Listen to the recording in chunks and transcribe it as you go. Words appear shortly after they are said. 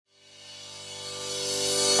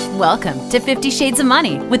Welcome to 50 Shades of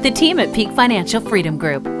Money with the team at Peak Financial Freedom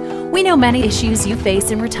Group. We know many issues you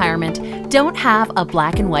face in retirement don't have a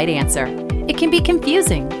black and white answer. It can be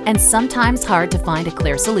confusing and sometimes hard to find a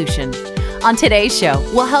clear solution. On today's show,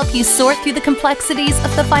 we'll help you sort through the complexities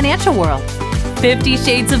of the financial world. 50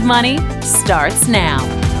 Shades of Money starts now.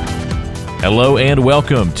 Hello and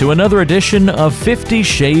welcome to another edition of 50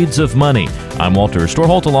 Shades of Money. I'm Walter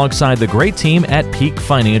Storholt alongside the great team at Peak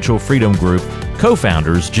Financial Freedom Group,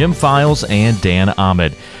 co-founders Jim Files and Dan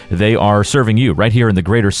Ahmed. They are serving you right here in the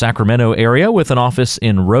greater Sacramento area with an office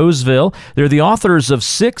in Roseville. They're the authors of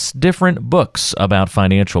 6 different books about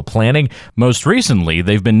financial planning. Most recently,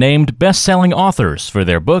 they've been named best-selling authors for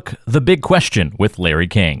their book, The Big Question with Larry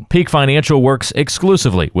King. Peak Financial works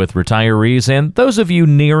exclusively with retirees and those of you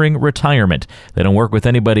nearing retirement. They don't work with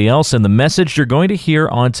anybody else, and the message you're going to hear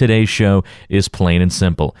on today's show is plain and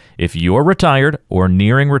simple. If you're retired or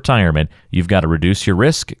nearing retirement, you've got to reduce your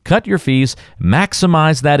risk, cut your fees,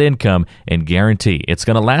 maximize that income, and guarantee it's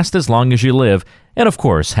going to last as long as you live, and of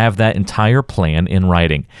course, have that entire plan in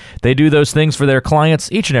writing. They do those things for their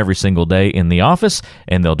clients each and every single day in the office,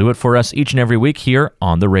 and they'll do it for us each and every week here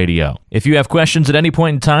on the radio. If you have questions at any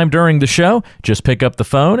point in time during the show, just pick up the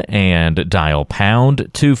phone and dial pound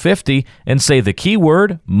 250 and say the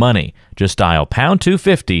keyword money. Just dial pound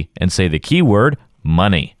 250 and say the keyword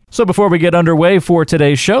money. So before we get underway for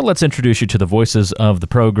today's show, let's introduce you to the voices of the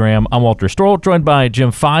program. I'm Walter Storholt, joined by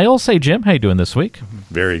Jim Files. Hey, Jim, how you doing this week?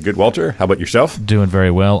 Very good, Walter. How about yourself? Doing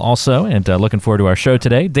very well also, and looking forward to our show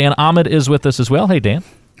today. Dan Ahmed is with us as well. Hey, Dan.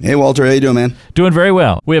 Hey, Walter. How you doing, man? Doing very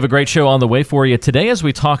well. We have a great show on the way for you today as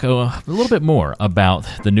we talk a little bit more about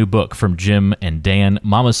the new book from Jim and Dan,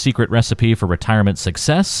 Mama's Secret Recipe for Retirement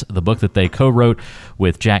Success, the book that they co-wrote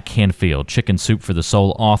with Jack Canfield, Chicken Soup for the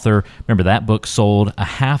Soul author. Remember, that book sold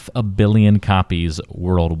 500 million copies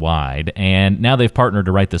worldwide, and now they've partnered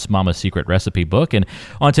to write this Mama's Secret Recipe book. And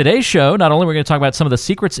on today's show, not only are we going to talk about some of the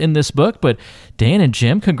secrets in this book, but Dan and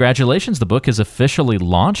Jim, congratulations. The book is officially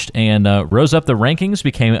launched and rose up the rankings,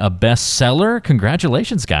 became a bestseller.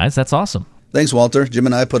 Congratulations, guys. That's awesome. Thanks, Walter. Jim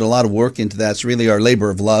and I put a lot of work into that. It's really our labor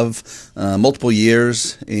of love, multiple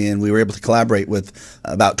years, and we were able to collaborate with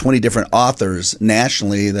about 20 different authors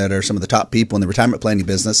nationally that are some of the top people in the retirement planning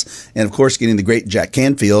business. And, of course, getting the great Jack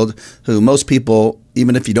Canfield, who most people,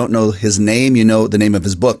 even if you don't know his name, you know the name of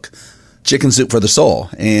his book, Chicken Soup for the Soul,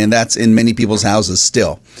 and that's in many people's houses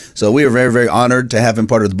still. So we are very, very honored to have him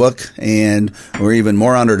part of the book, and we're even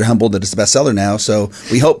more honored and humbled that it's a bestseller now. So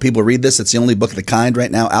we hope people read this. It's the only book of the kind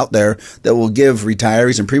right now out there that will give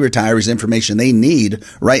retirees and pre-retirees information they need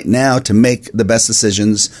right now to make the best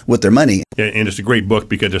decisions with their money. And it's a great book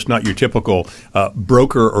because it's not your typical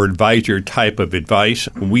broker or advisor type of advice.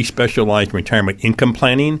 We specialize in retirement income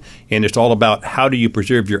planning, and it's all about how do you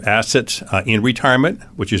preserve your assets in retirement,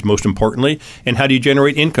 which is most importantly, and how do you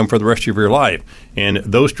generate income for the rest of your life. And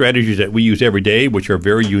those strategies that we use every day, which are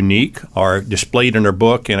very unique, are displayed in our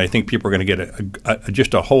book, and I think people are going to get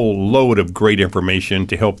just a whole load of great information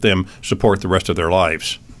to help them support the rest of their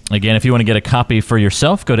lives. Again, if you want to get a copy for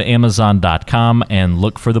yourself, go to Amazon.com and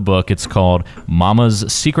look for the book. It's called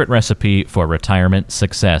Mama's Secret Recipe for Retirement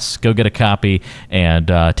Success. Go get a copy and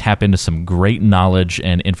tap into some great knowledge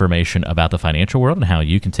and information about the financial world and how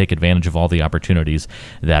you can take advantage of all the opportunities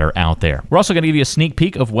that are out there. We're also going to give you a sneak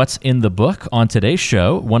peek of what's in the book on today's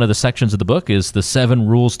show. One of the sections of the book is the 7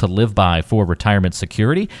 rules to live by for retirement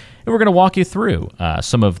security. And we're going to walk you through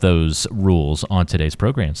some of those rules on today's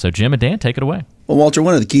program. So Jim and Dan, take it away. Well, Walter,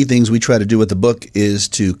 one of the key things we try to do with the book is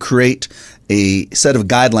to create a set of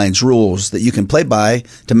guidelines, rules that you can play by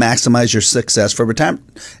to maximize your success for retirement.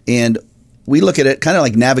 And we look at it kind of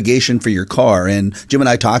like navigation for your car. And Jim and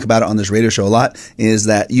I talk about it on this radio show a lot, is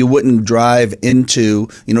that you wouldn't drive into,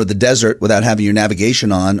 the desert without having your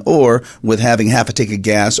navigation on, or with having half a tank of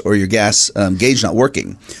gas or your gas gauge not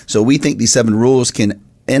working. So we think these 7 rules can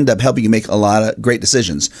end up helping you make a lot of great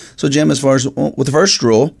decisions. So Jim, as far as with the first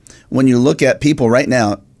rule, when you look at people right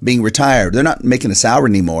now being retired, they're not making a salary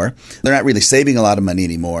anymore. They're not really saving a lot of money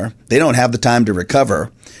anymore. They don't have the time to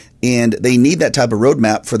recover, and they need that type of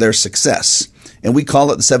roadmap for their success. And we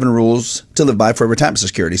call it the 7 rules to live by for retirement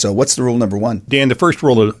security. So what's the rule number 1? Dan, the first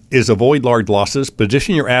rule is avoid large losses.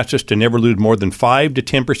 Position your assets to never lose more than 5 to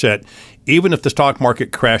 10%, even if the stock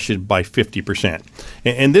market crashes by 50%.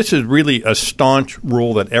 And this is really a staunch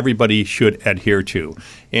rule that everybody should adhere to.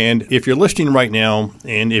 And if you're listening right now,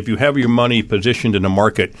 and if you have your money positioned in a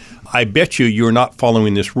market, I bet you're not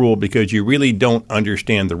following this rule because you really don't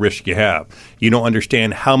understand the risk you have. You don't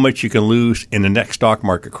understand how much you can lose in the next stock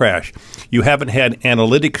market crash. You haven't had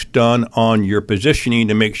analytics done on on your positioning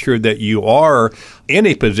to make sure that you are in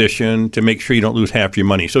a position to make sure you don't lose half your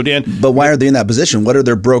money. So, Dan. But why are they in that position? What are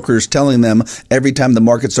their brokers telling them every time the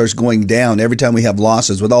market starts going down, every time we have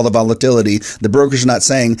losses with all the volatility? The brokers are not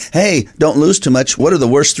saying, hey, don't lose too much. What are the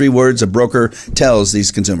worst 3 words a broker tells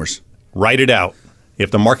these consumers? Write it out.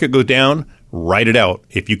 If the market goes down, write it out.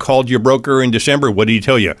 If you called your broker in December, what did he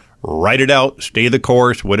tell you? Write it out, stay the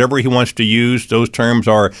course, whatever he wants to use. Those terms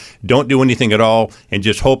are don't do anything at all and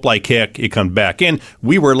just hope like heck it comes back. And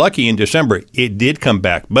we were lucky in December. It did come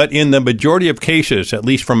back. But in the majority of cases, at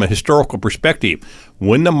least from a historical perspective,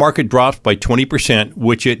 when the market drops by 20%,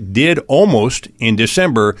 which it did almost in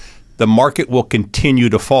December, the market will continue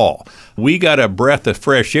to fall. We got a breath of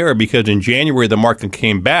fresh air because in January the market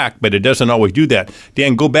came back, but it doesn't always do that.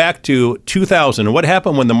 Dan, go back to 2000. What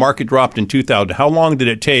happened when the market dropped in 2000? How long did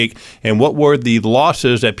it take, and what were the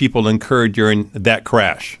losses that people incurred during that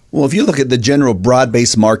crash? Well, if you look at the general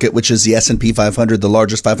broad-based market, which is the S&P 500, the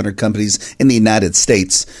largest 500 companies in the United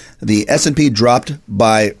States, the S&P dropped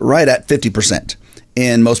by right at 50%.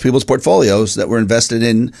 And most people's portfolios that were invested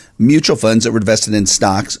in mutual funds that were invested in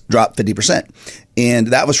stocks dropped 50%. And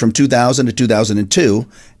that was from 2000 to 2002.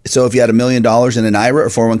 So if you had $1 million in an IRA or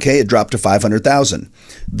 401k, it dropped to $500,000.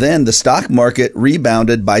 Then the stock market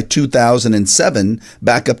rebounded by 2007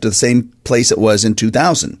 back up to the same place it was in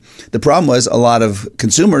 2000. The problem was a lot of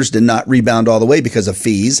consumers did not rebound all the way because of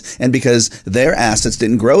fees and because their assets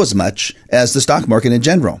didn't grow as much as the stock market in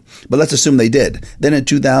general. But let's assume they did. Then in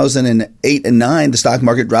 2008 and 9, the stock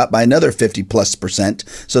market dropped by another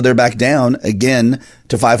 50+%. So they're back down again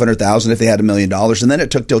to $500,000 if they had $1 million. And then it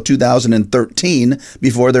took till 2013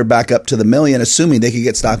 before they're back up to the million, assuming they could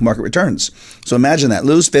get stock market returns. So imagine that.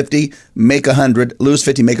 Lose 50, make 100, lose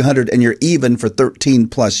 50, make 100, and you're even for 13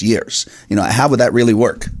 plus years. You know, how would that really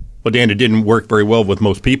work? Well, Dan, it didn't work very well with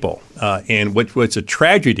most people. And what's a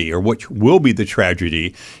tragedy, or what will be the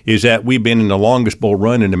tragedy, is that we've been in the longest bull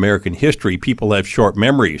run in American history. People have short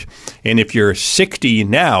memories. And if you're 60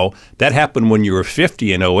 now, that happened when you were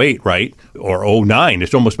 50 in 08, right? Or 09.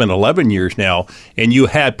 It's almost been 11 years now. And you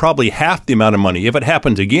had probably half the amount of money. If it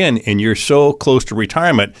happens again and you're so close to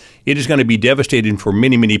retirement, it is going to be devastating for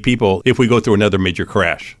many, many people if we go through another major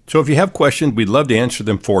crash. So if you have questions, we'd love to answer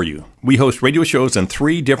them for you. We host radio shows on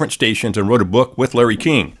 3 different stations and wrote a book with Larry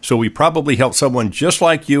King. So we probably helped someone just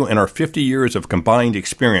like you in our 50 years of combined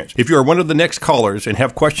experience. If you are one of the next callers and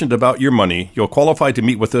have questions about your money, you'll qualify to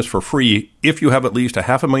meet with us for free if you have at least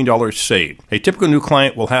 $500,000 saved. A typical new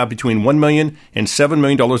client will have between $1 million and $7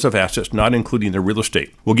 million of assets, not including their real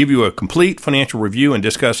estate. We'll give you a complete financial review and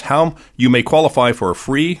discuss how you may qualify for a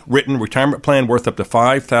free written retirement plan worth up to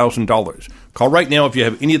 $5,000. Call right now if you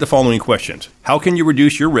have any of the following questions. How can you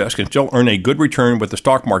reduce your risk and still earn a good return with the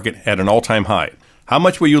stock market at an all-time high? How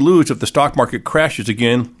much will you lose if the stock market crashes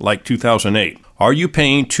again like 2008? Are you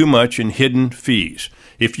paying too much in hidden fees?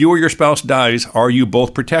 If you or your spouse dies, are you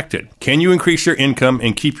both protected? Can you increase your income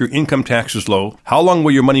and keep your income taxes low? How long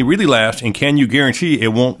will your money really last, and can you guarantee it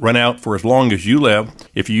won't run out for as long as you live?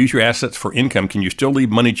 If you use your assets for income, can you still leave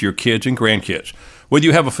money to your kids and grandkids? Whether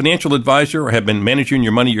you have a financial advisor or have been managing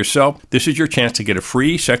your money yourself, this is your chance to get a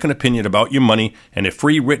free second opinion about your money and a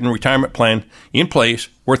free written retirement plan in place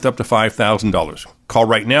worth up to $5,000. Call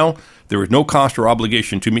right now. There is no cost or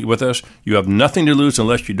obligation to meet with us. You have nothing to lose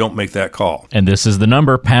unless you don't make that call. And this is the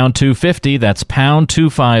number, pound 250. That's pound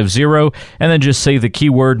 250. And then just say the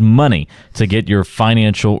keyword money to get your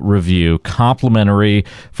financial review complimentary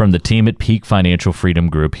from the team at Peak Financial Freedom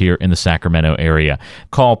Group here in the Sacramento area.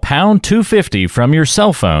 Call pound 250 from your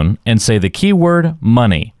cell phone and say the keyword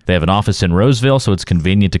money. They have an office in Roseville, so it's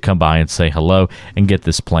convenient to come by and say hello and get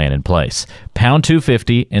this plan in place. Pound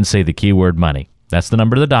 250 and say the keyword money. That's the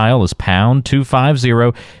number to the dial is pound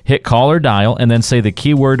 250. Hit call or dial and then say the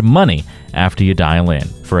keyword money after you dial in.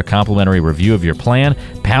 For a complimentary review of your plan,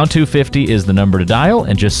 pound 250 is the number to dial,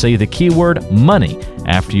 and just say the keyword money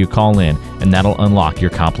after you call in, and that'll unlock your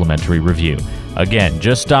complimentary review. Again,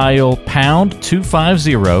 just dial pound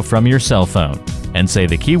 250 from your cell phone and say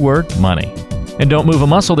the keyword money. And don't move a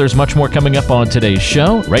muscle. There's much more coming up on today's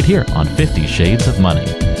show right here on 50 Shades of Money.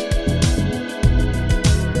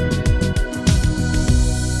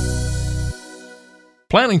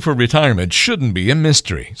 Planning for retirement shouldn't be a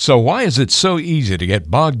mystery. So why is it so easy to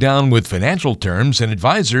get bogged down with financial terms and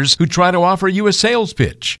advisors who try to offer you a sales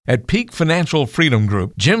pitch? At Peak Financial Freedom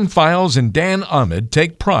Group, Jim Files and Dan Ahmed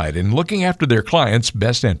take pride in looking after their clients'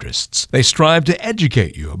 best interests. They strive to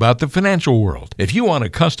educate you about the financial world. If you want a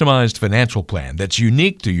customized financial plan that's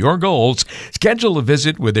unique to your goals, schedule a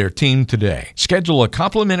visit with their team today. Schedule a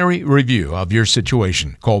complimentary review of your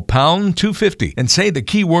situation. Call pound 250 and say the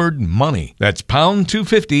keyword money. That's pound 250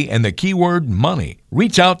 250 and the keyword money.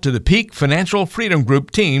 Reach out to the Peak Financial Freedom Group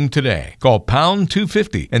team today. Call pound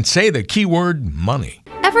 250 and say the keyword money.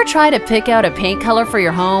 Ever try to pick out a paint color for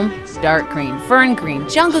your home? Dark green, fern green,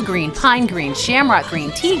 jungle green, pine green, shamrock green,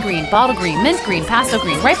 tea green, bottle green, mint green, pastel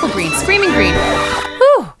green, rifle green, screaming green.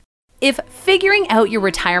 Whew! If figuring out your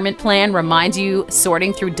retirement plan reminds you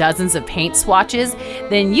sorting through dozens of paint swatches,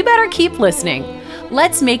 then you better keep listening.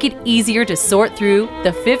 Let's make it easier to sort through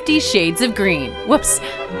the 50 Shades of Green.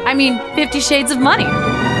 50 Shades of Money.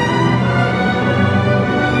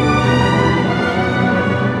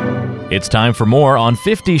 It's time for more on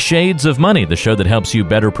 50 Shades of Money, the show that helps you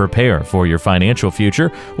better prepare for your financial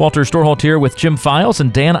future. Walter Storholt here with Jim Files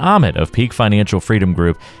and Dan Ahmed of Peak Financial Freedom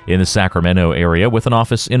Group in the Sacramento area with an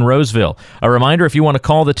office in Roseville. A reminder, if you want to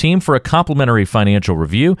call the team for a complimentary financial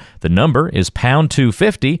review, the number is pound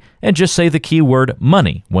 250 and just say the keyword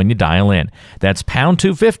money when you dial in. That's pound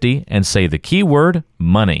 250 and say the keyword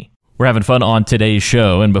money. We're having fun on today's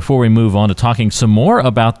show, and before we move on to talking some more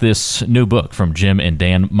about this new book from Jim and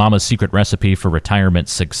Dan, Mama's Secret Recipe for Retirement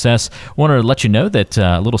Success, I want to let you know that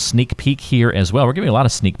a little sneak peek here as well. We're giving a lot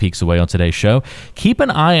of sneak peeks away on today's show. Keep an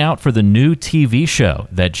eye out for the new TV show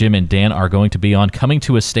that Jim and Dan are going to be on, coming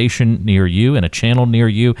to a station near you and a channel near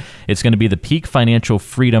you. It's going to be the Peak Financial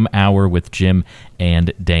Freedom Hour with Jim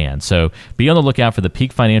and Dan. So be on the lookout for the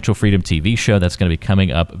Peak Financial Freedom TV show. That's going to be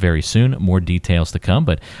coming up very soon. More details to come,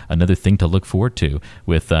 but another thing to look forward to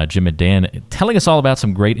with Jim and Dan telling us all about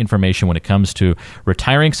some great information when it comes to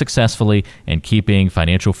retiring successfully and keeping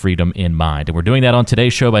financial freedom in mind. And we're doing that on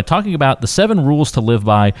today's show by talking about the 7 rules to live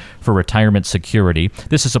by for retirement security.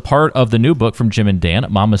 This is a part of the new book from Jim and Dan,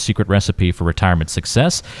 Mama's Secret Recipe for Retirement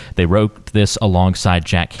Success. They wrote this alongside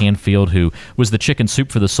Jack Canfield, who was the Chicken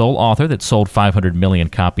Soup for the Soul author that sold 500 million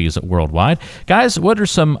copies worldwide. Guys, what are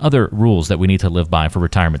some other rules that we need to live by for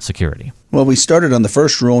retirement security? Well, we started on the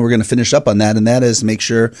first rule, and we're going to finish up on that, and that is make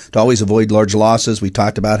sure to always avoid large losses. We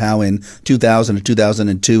talked about how in 2000 to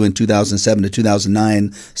 2002 and 2007 to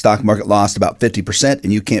 2009, stock market lost about 50%,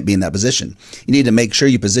 and you can't be in that position. You need to make sure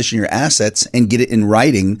you position your assets and get it in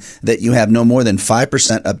writing that you have no more than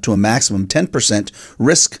 5% up to a maximum 10%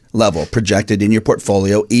 risk level projected in your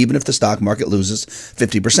portfolio, even if the stock market loses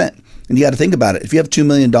 50%. And you got to think about it. If you have $2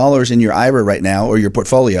 million in your IRA right now or your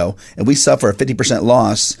portfolio, and we suffer a 50%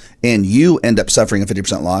 loss, and you end up suffering a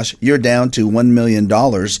 50% loss, you're down to $1 million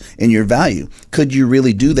in your value. Could you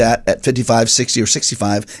really do that at 55, 60, or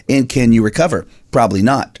 65, and can you recover? Probably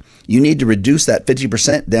not. You need to reduce that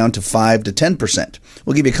 50% down to 5 to 10%.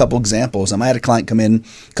 We'll give you a couple examples. I had a client come in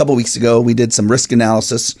a couple weeks ago. We did some risk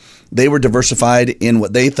analysis. They were diversified in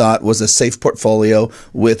what they thought was a safe portfolio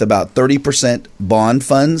with about 30% bond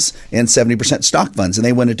funds and 70% stock funds. And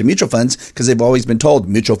they went into mutual funds because they've always been told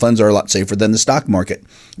mutual funds are a lot safer than the stock market.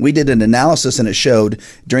 We did an analysis, and it showed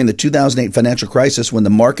during the 2008 financial crisis, when the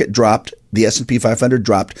market dropped, the S&P 500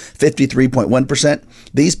 dropped 53.1%,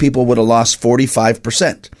 these people would have lost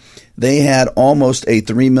 45%. They had almost a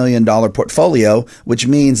 $3 million portfolio, which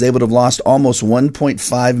means they would have lost almost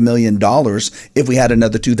 $1.5 million if we had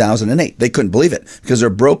another 2008. They couldn't believe it because their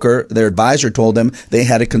broker, their advisor told them they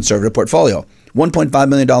had a conservative portfolio. $1.5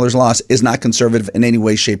 million loss is not conservative in any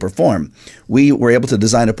way, shape, or form. We were able to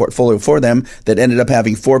design a portfolio for them that ended up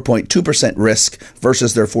having 4.2% risk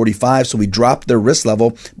versus their 45%. So we dropped their risk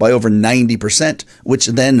level by over 90%, which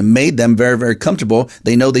then made them very, very comfortable.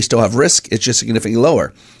 They know they still have risk. It's just significantly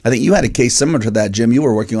lower. I think you had a case similar to that, Jim, you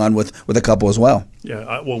were working on with a couple as well.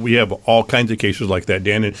 Yeah, well, we have all kinds of cases like that,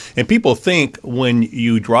 Dan. And people think when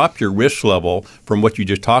you drop your risk level from what you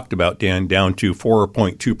just talked about, Dan, down to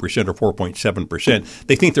 4.2% or 4.7%,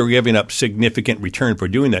 they think they're giving up significant return for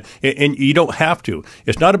doing that. And you don't have to.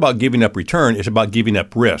 It's not about giving up return. It's about giving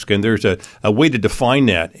up risk. And there's a way to define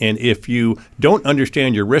that. And if you don't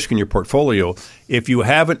understand your risk in your portfolio, if you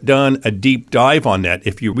haven't done a deep dive on that,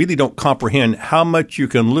 if you really don't comprehend how much you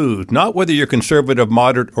can lose, not whether you're conservative,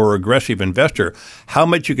 moderate, or aggressive investor, how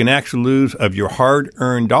much you can actually lose of your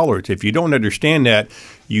hard-earned dollars. If you don't understand that,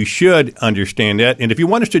 you should understand that. And if you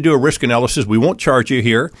want us to do a risk analysis, we won't charge you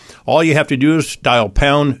here. All you have to do is dial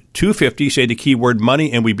pound 250, say the keyword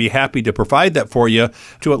money, and we'd be happy to provide that for you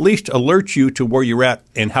to at least alert you to where you're at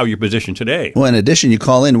and how you're positioned today. Well, in addition, you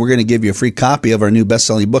call in, we're going to give you a free copy of our new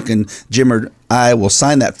best-selling book, and Jim or I will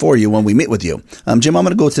sign that for you when we meet with you. Jim, I'm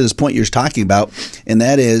going to go to this point you're talking about, and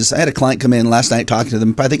that is I had a client come in last night talking to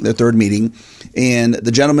them, I think their third meeting, and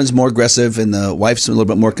the gentleman's more aggressive and the wife's a little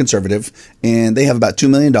bit more conservative, and they have about $2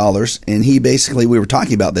 million, and he basically, we were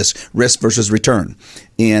talking about this, risk versus return.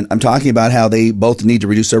 And I'm talking about how they both need to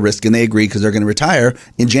reduce their risk, and they agree because they're going to retire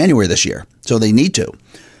in January this year. So they need to.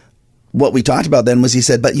 What we talked about then was he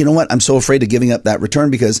said, but you know what? I'm so afraid of giving up that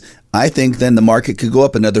return because I think then the market could go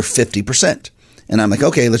up another 50%. And I'm like,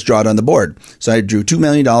 okay, let's draw it on the board. So I drew $2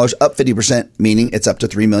 million up 50%, meaning it's up to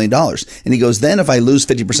 $3 million. And he goes, then if I lose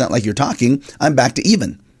 50% like you're talking, I'm back to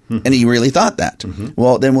even. And he really thought that. Mm-hmm.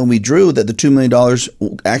 Well, then when we drew that the $2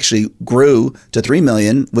 million actually grew to $3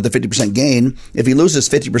 million with a 50% gain, if he loses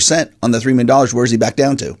 50% on the $3 million, where's he back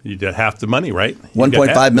down to? You did half the money, right?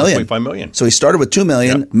 $1.5 million. $1.5 million. So he started with $2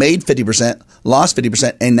 million, made 50%, lost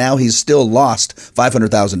 50%, and now he's still lost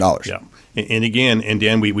 $500,000. Yeah. And again, and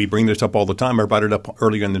Dan, we bring this up all the time. I brought it up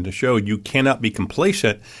earlier in the show. You cannot be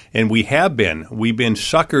complacent, and we have been. We've been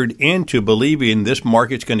suckered into believing this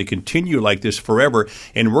market's going to continue like this forever,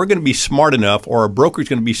 and we're going to be smart enough, or a broker's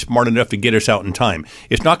going to be smart enough to get us out in time.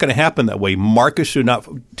 It's not going to happen that way. Markets do not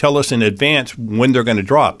tell us in advance when they're going to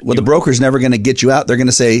drop. Well, the broker's never going to get you out. They're going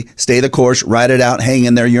to say, stay the course, ride it out, hang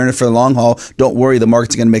in there, you're in it for the long haul. Don't worry, the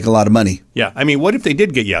market's going to make a lot of money. Yeah. I mean, what if they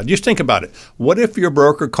did get you out? Just think about it. What if your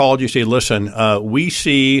broker called you and said, listen, we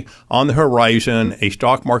see on the horizon a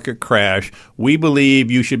stock market crash. We believe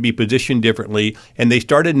you should be positioned differently. And they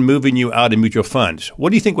started moving you out of mutual funds.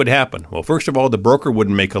 What do you think would happen? Well, first of all, the broker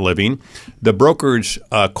wouldn't make a living. The broker's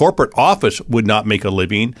corporate office would not make a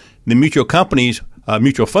living. The mutual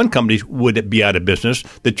fund companies would be out of business.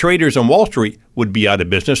 The traders on Wall Street would be out of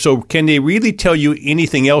business. So can they really tell you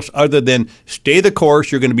anything else other than stay the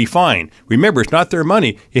course, you're going to be fine? Remember, it's not their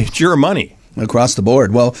money, it's your money. Across the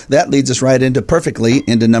board. Well, that leads us right perfectly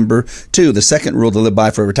into number 2, the second rule to live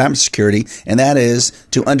by for retirement security, and that is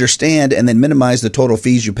to understand and then minimize the total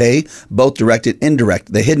fees you pay, both direct and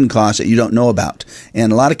indirect, the hidden costs that you don't know about. And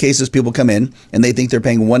in a lot of cases, people come in and they think they're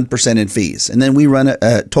paying 1% in fees. And then we run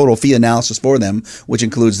a total fee analysis for them, which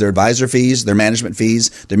includes their advisor fees, their management fees,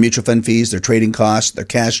 their mutual fund fees, their trading costs, their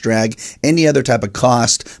cash drag, any other type of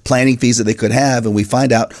cost, planning fees that they could have, and we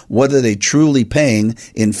find out what are they truly paying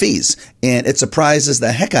in fees. And it surprises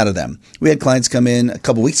the heck out of them. We had clients come in a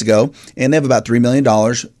couple weeks ago, and they have about $3 million.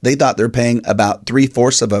 They thought they're paying about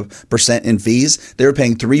 0.75% in fees. They were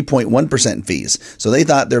paying 3.1% in fees. So they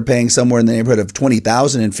thought they're paying somewhere in the neighborhood of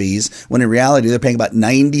 $20,000 in fees, when in reality they're paying about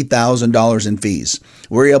 $90,000 in fees.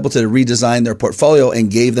 We're able to redesign their portfolio and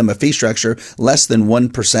gave them a fee structure less than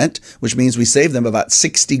 1%, which means we saved them about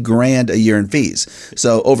 $60,000 a year in fees.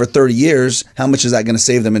 So over 30 years, how much is that going to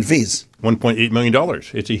save them in fees? $1.8 million.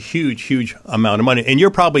 It's a huge, huge amount of money. And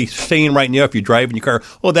you're probably saying right now, if you drive in your car,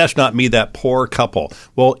 oh, that's not me, that poor couple.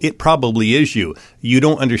 Well, it probably is you. You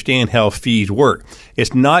don't understand how fees work.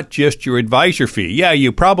 It's not just your advisor fee. Yeah,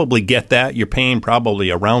 you probably get that. You're paying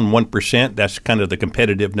probably around 1%. That's kind of the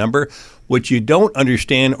competitive number. What you don't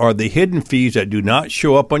understand are the hidden fees that do not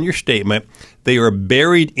show up on your statement. They are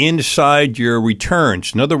buried inside your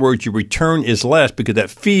returns. In other words, your return is less because that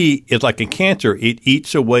fee is like a cancer. It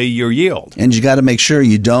eats away your yield. And you got to make sure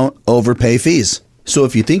you don't overpay fees. So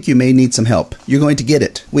if you think you may need some help, you're going to get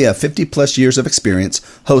it. We have 50 plus years of experience,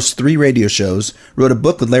 host 3 radio shows, wrote a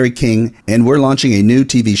book with Larry King, and we're launching a new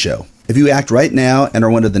TV show. If you act right now and are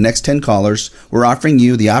one of the next 10 callers, we're offering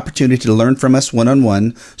you the opportunity to learn from us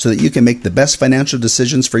one-on-one so that you can make the best financial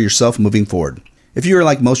decisions for yourself moving forward. If you are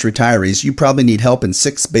like most retirees, you probably need help in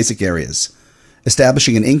 6 basic areas.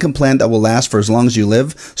 Establishing an income plan that will last for as long as you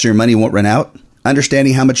live so your money won't run out.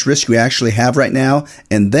 Understanding how much risk you actually have right now,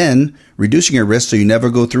 and then reducing your risk so you never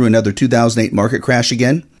go through another 2008 market crash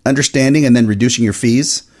again. Understanding and then reducing your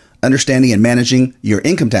fees. Understanding and managing your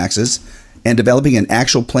income taxes. And developing an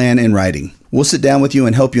actual plan in writing. We'll sit down with you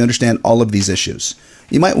and help you understand all of these issues.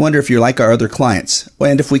 You might wonder if you're like our other clients,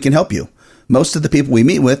 and if we can help you. Most of the people we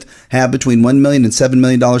meet with have between $1 million and $7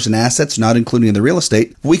 million in assets, not including the real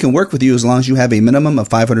estate. We can work with you as long as you have a minimum of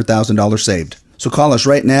 $500,000 saved. So call us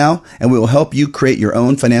right now, and we will help you create your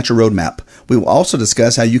own financial roadmap. We will also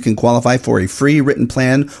discuss how you can qualify for a free written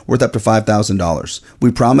plan worth up to $5,000.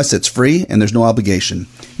 We promise it's free and there's no obligation.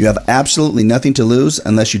 You have absolutely nothing to lose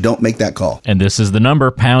unless you don't make that call. And this is the number,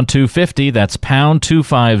 pound 250. That's pound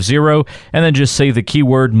 250. And then just say the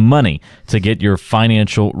keyword money to get your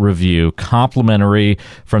financial review complimentary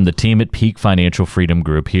from the team at Peak Financial Freedom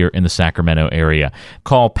Group here in the Sacramento area.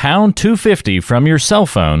 Call pound 250 from your cell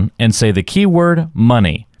phone and say the keyword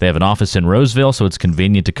money. They have an office in Roseville, so it's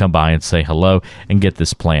convenient to come by and say hello and get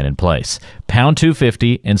this plan in place. Pound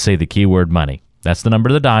 250 and say the keyword money. That's the number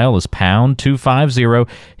to dial is pound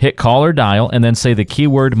 250. Hit call or dial and then say the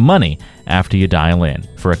keyword money after you dial in.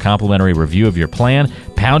 For a complimentary review of your plan,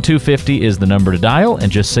 pound 250 is the number to dial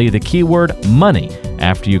and just say the keyword money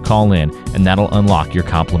after you call in, and that'll unlock your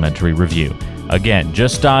complimentary review. Again,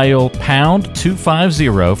 just dial pound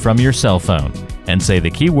 250 from your cell phone and say the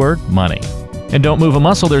keyword money. And don't move a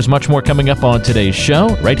muscle, there's much more coming up on today's show,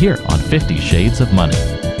 right here on 50 Shades of Money.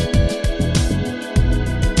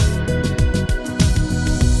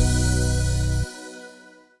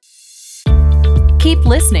 Keep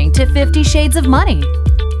listening to 50 Shades of Money.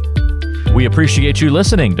 We appreciate you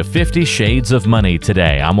listening to 50 Shades of Money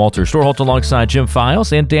today. I'm Walter Storholt alongside Jim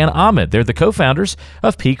Files and Dan Ahmed. They're the co-founders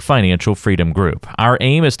of Peak Financial Freedom Group. Our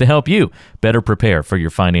aim is to help you better prepare for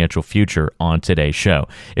your financial future on today's show.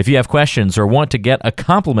 If you have questions or want to get a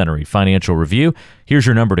complimentary financial review, here's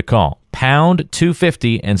your number to call. Pound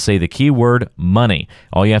 250 and say the keyword money.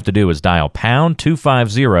 All you have to do is dial pound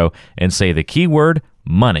 250 and say the keyword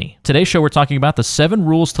money. Today's show, we're talking about the 7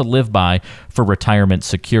 rules to live by for retirement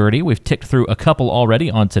security. We've ticked through a couple already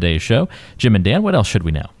on today's show. Jim and Dan, what else should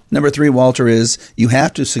we know? Number 3, Walter, is you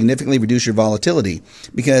have to significantly reduce your volatility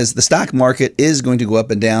because the stock market is going to go up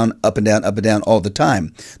and down, up and down, up and down all the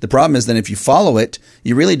time. The problem is that if you follow it,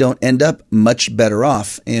 you really don't end up much better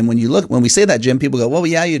off. And when we say that, Jim, people go, well,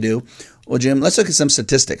 yeah, you do. Well, Jim, let's look at some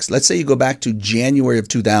statistics. Let's say you go back to January of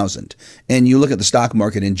 2000 and you look at the stock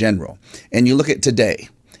market in general and you look at today.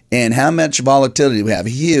 And how much volatility we have?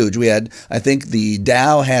 Huge. We had, I think the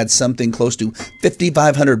Dow had something close to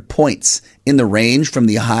 5,500 points in the range from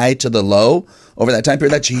the high to the low over that time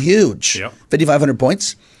period. That's huge. Yep. 5,500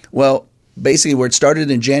 points. Well, basically where it started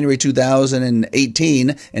in January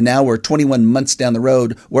 2018 and now we're 21 months down the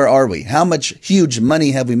road, where are we? How much huge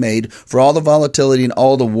money have we made for all the volatility and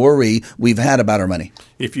all the worry we've had about our money?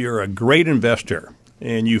 If you're a great investor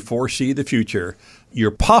and you foresee the future,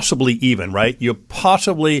 you're possibly even, right? You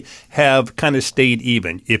possibly have kind of stayed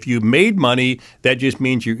even. If you made money, that just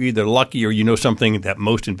means you're either lucky or you know something that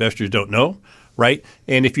most investors don't know, right?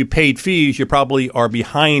 And if you paid fees, you probably are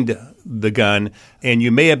behind the gun, and you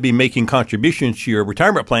may have been making contributions to your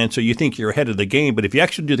retirement plan, so you think you're ahead of the game. But if you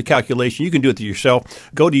actually do the calculation, you can do it yourself.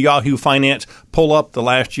 Go to Yahoo Finance, pull up the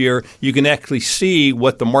last year. You can actually see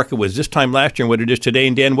what the market was this time last year and what it is today.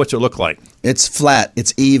 And Dan, what's it look like? It's flat,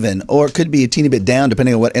 it's even, or it could be a teeny bit down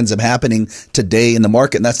depending on what ends up happening today in the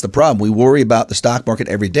market. And that's the problem. We worry about the stock market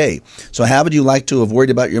every day. So how would you like to have worried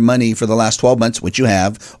about your money for the last 12 months, which you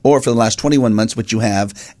have, or for the last 21 months, which you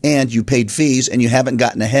have, and you paid fees and you haven't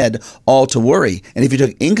gotten ahead, all to worry? And if you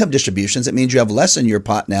took income distributions, it means you have less in your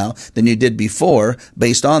pot now than you did before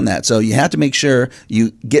based on that. So you have to make sure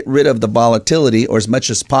you get rid of the volatility, or as much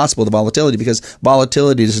as possible the volatility, because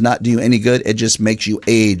volatility does not do you any good. It just makes you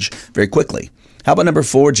age very quickly. How about number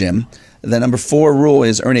 4, Jim? The number 4 rule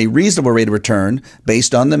is earn a reasonable rate of return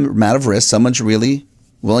based on the amount of risk someone's really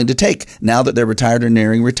willing to take now that they're retired or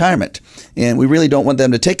nearing retirement. And we really don't want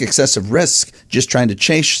them to take excessive risk just trying to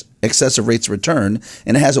chase excessive rates of return,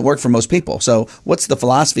 and it hasn't worked for most people. So what's the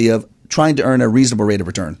philosophy of trying to earn a reasonable rate of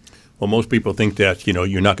return? Well, most people think that,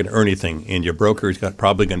 you're not going to earn anything, and your broker is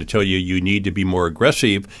probably going to tell you need to be more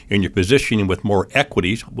aggressive in your positioning with more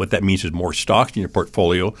equities. What that means is more stocks in your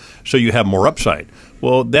portfolio, so you have more upside.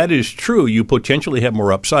 Well, that is true. You potentially have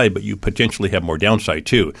more upside, but you potentially have more downside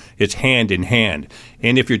too. It's hand in hand.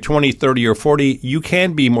 And if you're 20, 30, or 40, you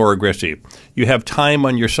can be more aggressive. You have time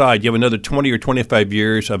on your side. You have another 20 or 25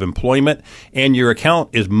 years of employment, and your account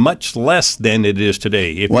is much less than it is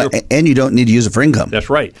today. And you don't need to use it for income. That's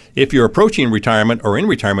right. If you're approaching retirement or in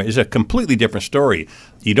retirement, it's a completely different story.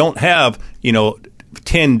 You don't have,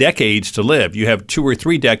 10 decades to live. You have 2 or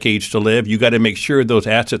 3 decades to live. You got to make sure those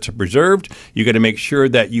assets are preserved. You got to make sure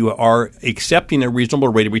that you are accepting a reasonable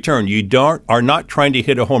rate of return. You are not trying to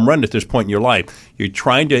hit a home run at this point in your life. You're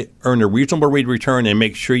trying to earn a reasonable rate of return and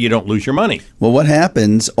make sure you don't lose your money. Well, what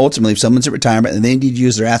happens ultimately if someone's at retirement and they need to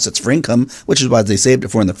use their assets for income, which is what they saved it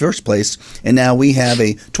for in the first place, and now we have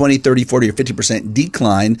a 20, 30, 40, or 50%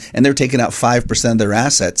 decline, and they're taking out 5% of their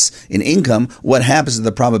assets in income, what happens to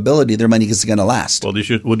the probability their money is going to last? Well,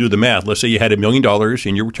 we'll do the math. Let's say you had $1 million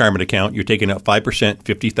in your retirement account. You're taking out 5%,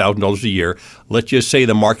 $50,000 a year. Let's just say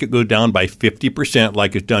the market goes down by 50%,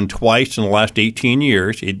 like it's done twice in the last 18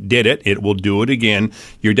 years. It did it. It will do it again.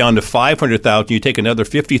 You're down to $500,000. You take another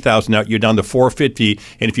 $50,000 out. You're down to $450,000.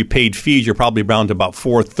 And if you paid fees, you're probably down to about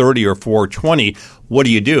 $430,000 or $420,000. What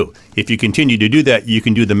do? If you continue to do that, you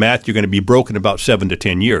can do the math. You're going to be broke in about 7 to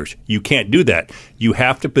 10 years. You can't do that. You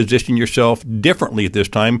have to position yourself differently at this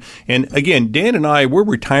time. And again, Dan and I, we're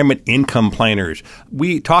retirement income planners.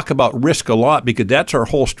 We talk about risk a lot because that's our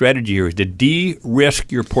whole strategy here, is to de-risk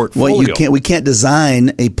your portfolio. Well, we can't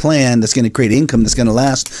design a plan that's going to create income that's going to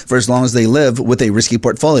last for as long as they live with a risky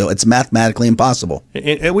portfolio. It's mathematically impossible.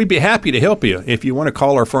 And we'd be happy to help you. If you want to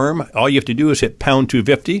call our firm, all you have to do is hit pound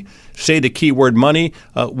 250. say the keyword money.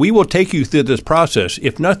 We will take you through this process.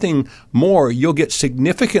 If nothing more, you'll get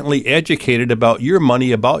significantly educated about your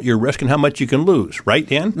money, about your risk, and how much you can lose. Right,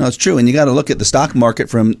 Dan? No, it's true. And you got to look at the stock market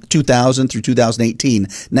from 2000 through 2018,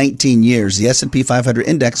 19 years. The S&P 500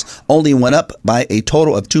 index only went up by a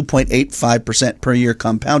total of 2.85% per year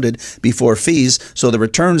compounded before fees. So the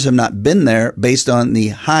returns have not been there based on the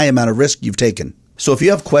high amount of risk you've taken. So if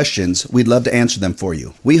you have questions, we'd love to answer them for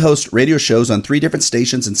you. We host radio shows on 3 different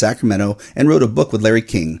stations in Sacramento and wrote a book with Larry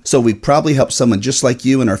King. So we probably helped someone just like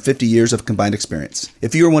you in our 50 years of combined experience.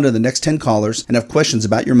 If you are one of the next 10 callers and have questions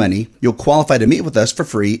about your money, you'll qualify to meet with us for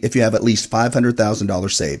free if you have at least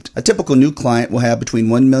 $500,000 saved. A typical new client will have between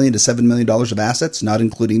 $1 million to $7 million of assets, not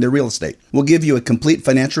including their real estate. We'll give you a complete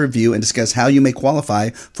financial review and discuss how you may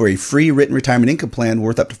qualify for a free written retirement income plan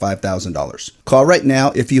worth up to $5,000. Call right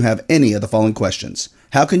now if you have any of the following questions.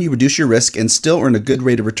 How can you reduce your risk and still earn a good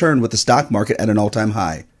rate of return with the stock market at an all-time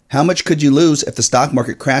high? How much could you lose if the stock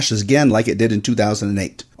market crashes again like it did in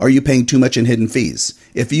 2008? Are you paying too much in hidden fees?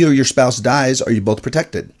 If you or your spouse dies, are you both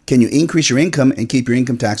protected? Can you increase your income and keep your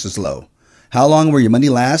income taxes low? How long will your money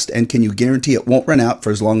last, and can you guarantee it won't run out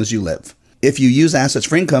for as long as you live? If you use assets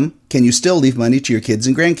for income, can you still leave money to your kids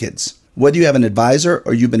and grandkids? Whether you have an advisor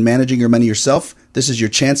or you've been managing your money yourself, this is your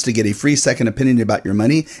chance to get a free second opinion about your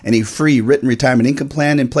money and a free written retirement income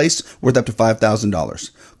plan in place worth up to $5,000.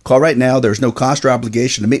 Call right now. There's no cost or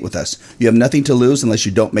obligation to meet with us. You have nothing to lose unless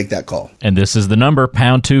you don't make that call. And this is the number,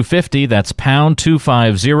 pound 250. That's pound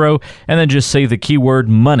 250. And then just say the keyword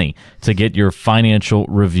money to get your financial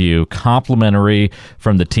review complimentary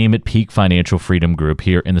from the team at Peak Financial Freedom Group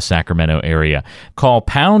here in the Sacramento area. Call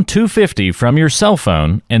pound 250 from your cell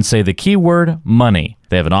phone and say the keyword money.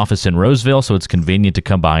 They have an office in Roseville, so it's convenient to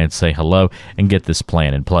come by and say hello and get this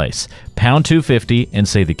plan in place. Pound 250 and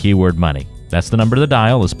say the keyword money. That's the number to the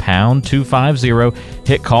dial is pound 250.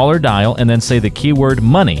 Hit call or dial and then say the keyword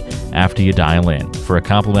money after you dial in. For a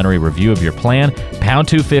complimentary review of your plan, pound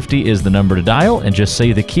 250 is the number to dial, and just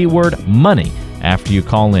say the keyword money after you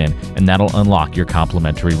call in, and that'll unlock your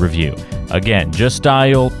complimentary review. Again, just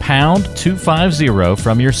dial pound 250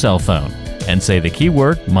 from your cell phone and say the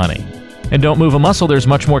keyword money. And don't move a muscle. There's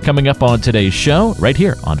much more coming up on today's show right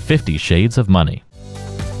here on 50 Shades of Money.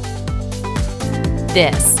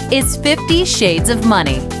 This is 50 Shades of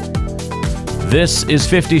Money. This is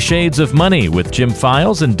 50 Shades of Money with Jim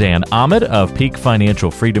Files and Dan Ahmed of Peak Financial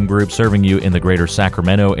Freedom Group, serving you in the greater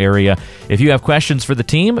Sacramento area. If you have questions for the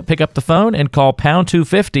team, pick up the phone and call pound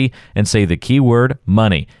 250 and say the keyword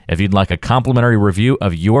money. If you'd like a complimentary review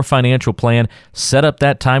of your financial plan, set up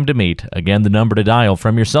that time to meet. Again, the number to dial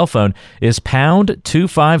from your cell phone is pound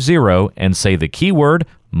 250 and say the keyword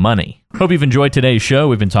money. Hope you've enjoyed today's show.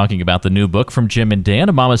 We've been talking about the new book from Jim and Dan,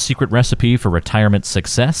 A Mama's Secret Recipe for Retirement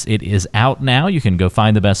Success. It is out now. You can go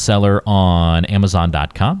find the bestseller on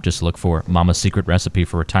Amazon.com. Just look for Mama's Secret Recipe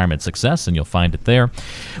for Retirement Success, and you'll find it there.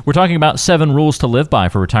 We're talking about 7 rules to live by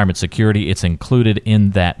for retirement security. It's included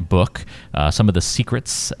in that book. Some of the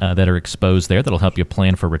secrets that are exposed there that'll help you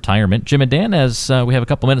plan for retirement. Jim and Dan, as we have a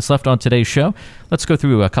couple minutes left on today's show, let's go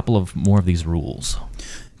through a couple of more of these rules.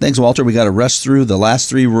 Thanks, Walter. We got to rush through the last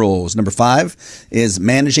 3 rules. Number 5 is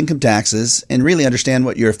manage income taxes and really understand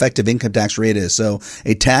what your effective income tax rate is. So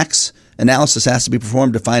a tax analysis has to be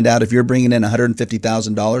performed to find out if you're bringing in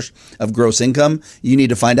 $150,000 of gross income. You need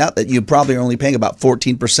to find out that you probably are only paying about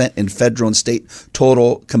 14% in federal and state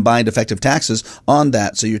total combined effective taxes on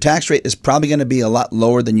that. So your tax rate is probably going to be a lot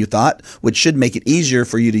lower than you thought, which should make it easier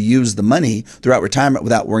for you to use the money throughout retirement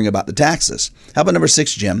without worrying about the taxes. How about number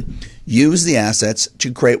 6, Jim? Use the assets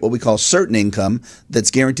to create what we call certain income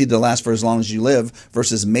that's guaranteed to last for as long as you live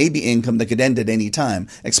versus maybe income that could end at any time.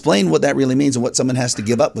 Explain what that really means and what someone has to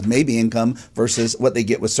give up with maybe income versus what they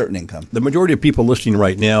get with certain income. The majority of people listening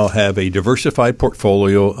right now have a diversified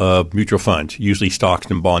portfolio of mutual funds, usually stocks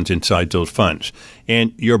and bonds inside those funds.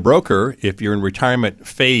 And your broker, if you're in retirement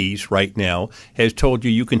phase right now, has told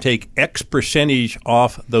you can take X percentage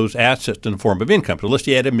off those assets in the form of income. So let's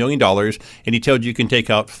say you had $1 million and he told you can take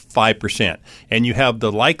out 5%. And you have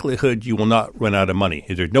the likelihood you will not run out of money.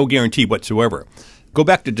 There's no guarantee whatsoever. Go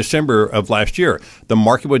back to December of last year. The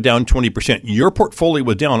market was down 20%. Your portfolio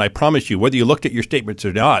was down, I promise you, whether you looked at your statements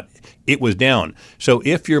or not, it was down. So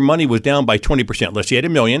if your money was down by 20%, let's say you had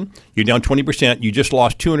 $1 million, you're down 20%, you just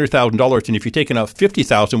lost $200,000. And if you're taking out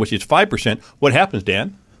 $50,000, which is 5%, what happens,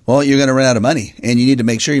 Dan? Well, you're going to run out of money, and you need to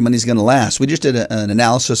make sure your money's going to last. We just did an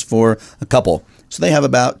analysis for a couple. So they have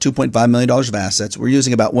about $2.5 million of assets. We're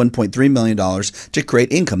using about $1.3 million to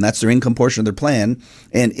create income. That's their income portion of their plan.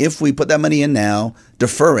 And if we put that money in now,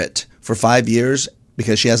 defer it for 5 years,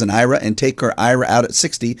 because she has an IRA, and take her IRA out at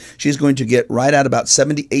 60, she's going to get right at about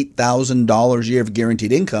 $78,000 a year of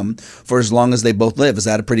guaranteed income for as long as they both live. Is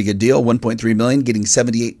that a pretty good deal? $1.3 million, getting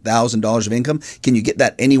 $78,000 of income. Can you get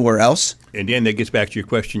that anywhere else? And Dan, that gets back to your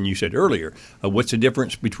question you said earlier. What's the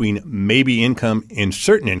difference between maybe income and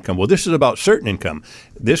certain income? Well, this is about certain income.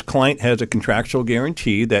 This client has a contractual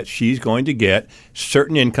guarantee that she's going to get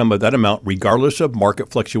certain income of that amount regardless of market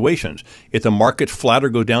fluctuations. If the market's flat or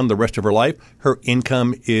go down the rest of her life, her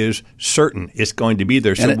income is certain. It's going to be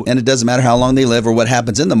there. And it doesn't matter how long they live or what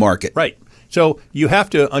happens in the market. Right. So you have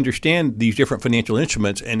to understand these different financial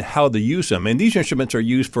instruments and how to use them. And these instruments are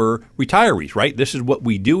used for retirees, right? This is what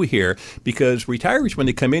we do here, because retirees, when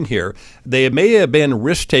they come in here, they may have been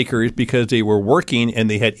risk takers because they were working and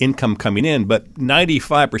they had income coming in. But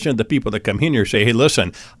 95% of the people that come in here say, hey,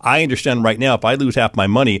 listen, I understand right now if I lose half my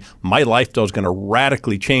money, my lifestyle is going to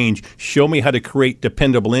radically change. Show me how to create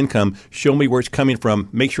dependable income. Show me where it's coming from.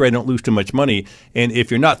 Make sure I don't lose too much money. And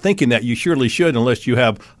if you're not thinking that, you surely should, unless you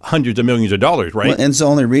have hundreds of millions of dollars, right? Well, and so the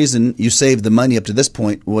only reason you saved the money up to this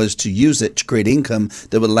point was to use it to create income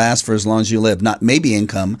that would last for as long as you live, not maybe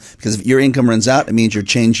income, because if your income runs out, it means you're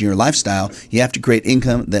changing your lifestyle. You have to create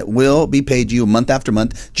income that will be paid you month after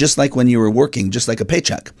month, just like when you were working, just like a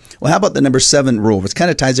paycheck. Well, how about the number 7 rule, which kind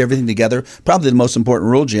of ties everything together, probably the most important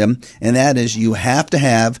rule, Jim, and that is you have to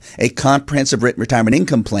have a comprehensive retirement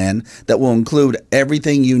income plan that will include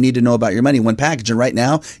everything you need to know about your money in one package. And right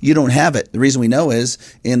now, you don't have it. The reason we know is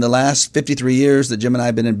in the last 53 years that Jim and I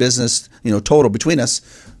have been in business, total between us,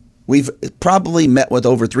 we've probably met with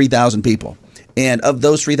over 3,000 people. And of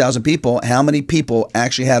those 3,000 people, how many people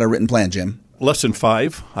actually had a written plan, Jim? Less than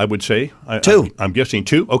 5, I would say. 2. I'm guessing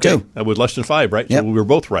 2. Okay. 2. That was less than 5, right? Yep. So we were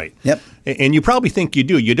both right. Yep. And you probably think you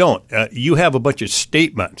do. You don't. You have a bunch of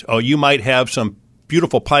statements. Oh, you might have some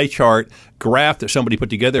beautiful pie chart graph that somebody put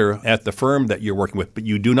together at the firm that you're working with, but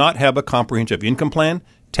you do not have a comprehensive income plan,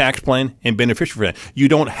 tax plan, and beneficiary plan. You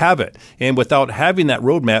don't have it. And without having that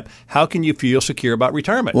roadmap, how can you feel secure about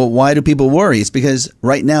retirement? Well, why do people worry? It's because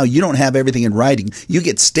right now you don't have everything in writing. You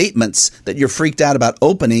get statements that you're freaked out about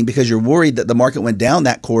opening because you're worried that the market went down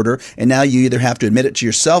that quarter, and now you either have to admit it to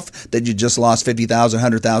yourself that you just lost $50,000,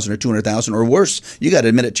 $100,000, or $200,000, or worse, you got to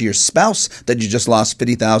admit it to your spouse that you just lost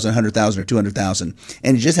 $50,000, $100,000, or $200,000.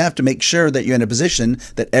 And you just have to make sure that you're in a position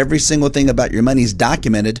that every single thing about your money is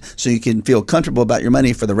documented so you can feel comfortable about your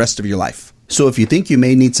money for the rest of your life. So if you think you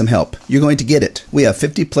may need some help, you're going to get it. We have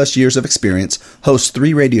 50 plus years of experience, host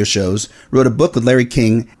 3 radio shows, wrote a book with Larry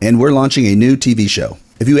King, and we're launching a new TV show.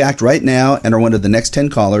 If you act right now and are one of the next 10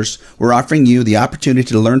 callers, we're offering you the opportunity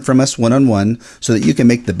to learn from us one-on-one so that you can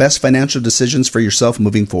make the best financial decisions for yourself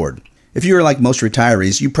moving forward. If you are like most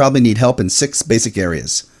retirees, you probably need help in 6 basic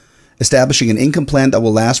areas. Establishing an income plan that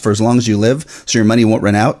will last for as long as you live so your money won't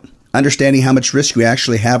run out. Understanding how much risk you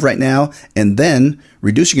actually have right now, and then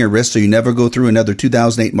reducing your risk so you never go through another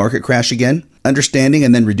 2008 market crash again. Understanding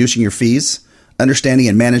and then reducing your fees. Understanding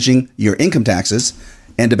and managing your income taxes.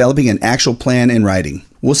 And developing an actual plan in writing.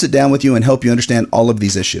 We'll sit down with you and help you understand all of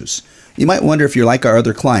these issues. You might wonder if you're like our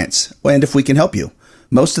other clients, and if we can help you.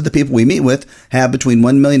 Most of the people we meet with have between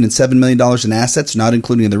 $1 million and $7 million in assets, not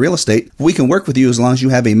including the real estate. We can work with you as long as you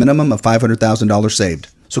have a minimum of $500,000 saved.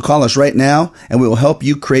 So call us right now, and we will help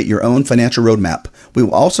you create your own financial roadmap. We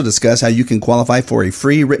will also discuss how you can qualify for a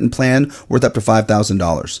free written plan worth up to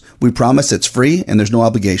 $5,000. We promise it's free and there's no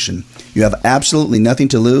obligation. You have absolutely nothing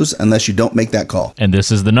to lose unless you don't make that call. And this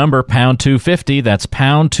is the number, pound 250. That's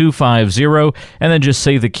pound 250. And then just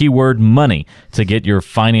say the keyword money to get your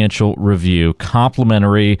financial review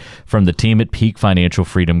complimentary from the team at Peak Financial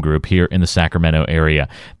Freedom Group here in the Sacramento area.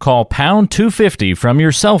 Call pound 250 from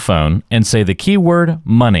your cell phone and say the keyword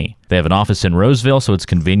money. They have an office in Roseville, so it's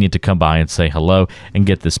convenient to come by and say hello and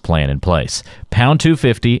get this plan in place. Pound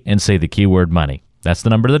 250 and say the keyword money. That's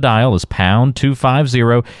the number to dial is pound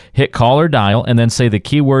 250. Hit call or dial and then say the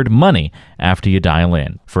keyword money after you dial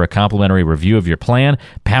in. For a complimentary review of your plan,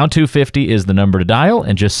 pound 250 is the number to dial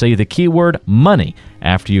and just say the keyword money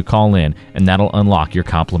after you call in, and that'll unlock your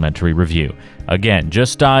complimentary review. Again,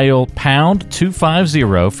 just dial pound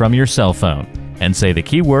 250 from your cell phone and say the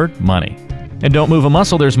keyword money. And don't move a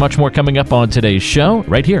muscle. There's much more coming up on today's show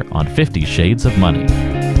right here on 50 Shades of Money.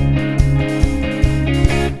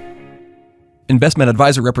 Investment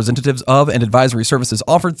advisor representatives of and advisory services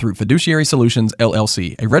offered through Fiduciary Solutions,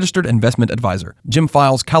 LLC, a registered investment advisor. Jim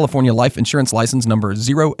Files, California Life Insurance License Number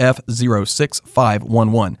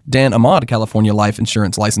 0F06511. Dan Ahmad, California Life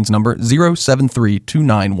Insurance License Number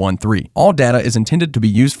 0732913. All data is intended to be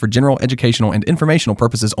used for general educational and informational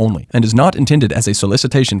purposes only, and is not intended as a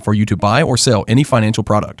solicitation for you to buy or sell any financial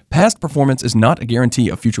product. Past performance is not a guarantee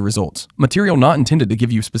of future results. Material not intended to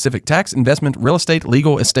give you specific tax, investment, real estate,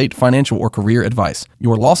 legal, estate, financial, or career advice.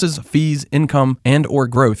 Your losses, fees, income, and or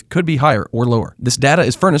growth could be higher or lower. This data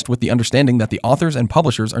is furnished with the understanding that the authors and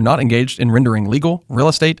publishers are not engaged in rendering legal, real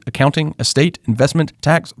estate, accounting, estate, investment,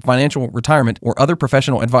 tax, financial, retirement, or other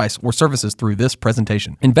professional advice or services through this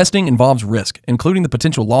presentation. Investing involves risk, including the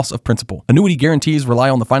potential loss of principal. Annuity guarantees rely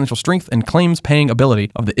on the financial strength and claims paying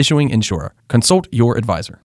ability of the issuing insurer. Consult your advisor.